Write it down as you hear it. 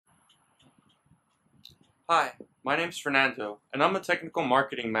Hi, my name's Fernando, and I'm a technical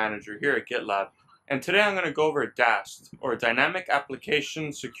marketing manager here at GitLab. And today I'm going to go over DAST, or Dynamic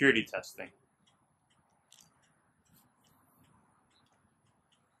Application Security Testing.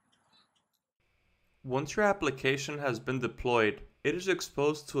 Once your application has been deployed, it is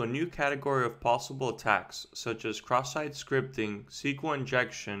exposed to a new category of possible attacks, such as cross-site scripting, SQL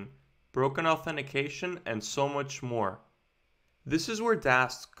injection, broken authentication, and so much more. This is where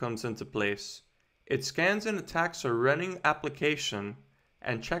DAST comes into place. It scans and attacks a running application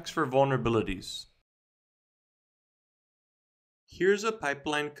and checks for vulnerabilities. Here's a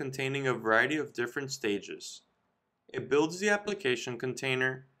pipeline containing a variety of different stages. It builds the application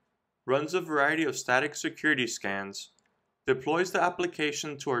container, runs a variety of static security scans, deploys the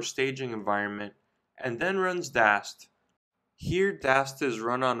application to our staging environment, and then runs DAST. Here, DAST is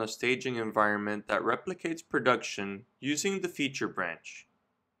run on a staging environment that replicates production using the feature branch.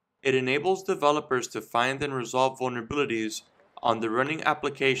 It enables developers to find and resolve vulnerabilities on the running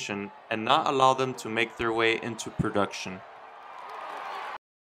application and not allow them to make their way into production.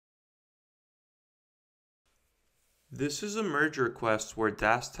 This is a merge request where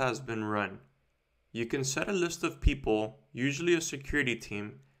DAST has been run. You can set a list of people, usually a security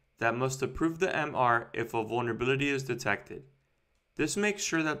team, that must approve the MR if a vulnerability is detected. This makes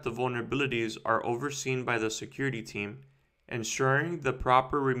sure that the vulnerabilities are overseen by the security team, ensuring the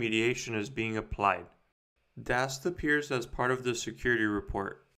proper remediation is being applied. DAST appears as part of the security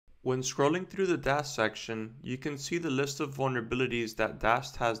report. When scrolling through the DAST section, you can see the list of vulnerabilities that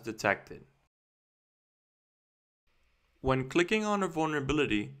DAST has detected. When clicking on a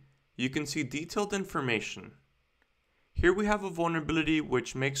vulnerability, you can see detailed information. Here we have a vulnerability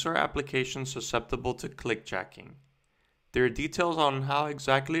which makes our application susceptible to clickjacking. There are details on how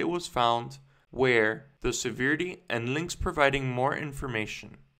exactly it was found, where, the severity, and links providing more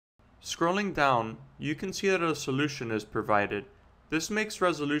information. Scrolling down, you can see that a solution is provided. This makes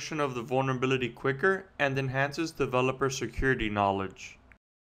resolution of the vulnerability quicker and enhances developer security knowledge.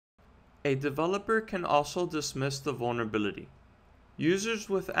 A developer can also dismiss the vulnerability. Users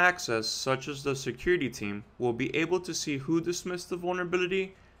with access, such as the security team, will be able to see who dismissed the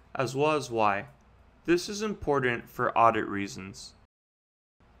vulnerability as well as why. This is important for audit reasons.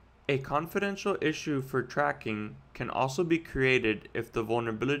 A confidential issue for tracking can also be created if the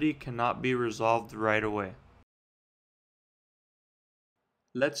vulnerability cannot be resolved right away.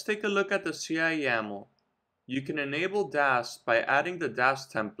 Let's take a look at the CI YAML. You can enable DAST by adding the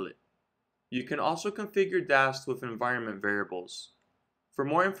DAST template. You can also configure DAST with environment variables. For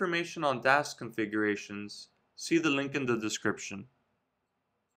more information on DAST configurations, see the link in the description.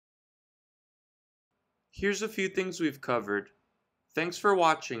 Here's a few things we've covered. Thanks for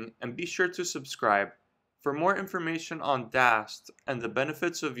watching, and be sure to subscribe. For more information on DAST and the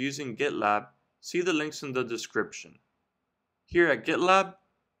benefits of using GitLab, see the links in the description. Here at GitLab,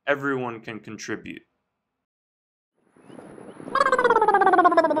 everyone can contribute.